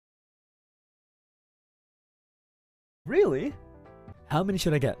Really? How many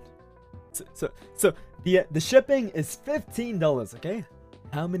should I get? So the shipping is $15, okay?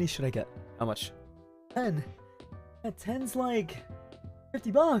 How many should I get? How much? 10. Yeah, 10's like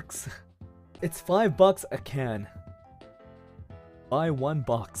 $50. It's $5 a can. Buy 1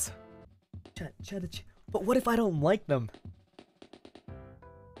 box. Cheddar cheese. But what if I don't like them?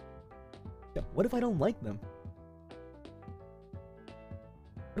 Yeah, what if I don't like them?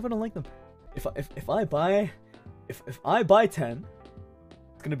 What if I don't like them? If I buy 10,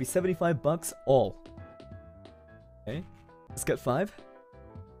 it's gonna be $75 all. Okay, let's get 5.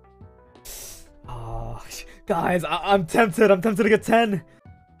 Oh, guys, I'm tempted. I'm tempted to get 10.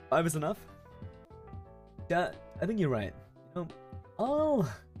 5 is enough. Yeah, I think you're right. I'll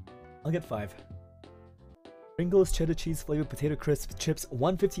get 5. Pringles cheddar cheese flavored potato crisp chips,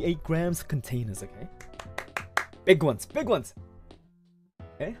 158 grams containers. Okay, big ones, big ones.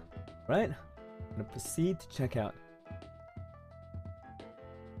 Okay, right. I'm gonna proceed to check out.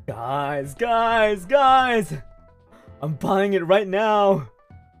 Guys, I'm buying it right now.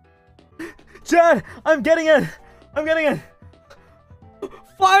 Chad, I'm getting it.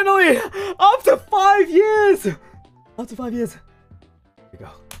 Finally, after 5 years. After 5 years. Here we go.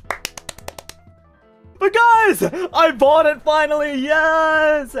 But guys, I bought it finally.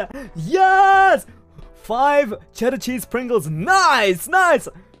 Yes. 5 cheddar cheese Pringles. Nice.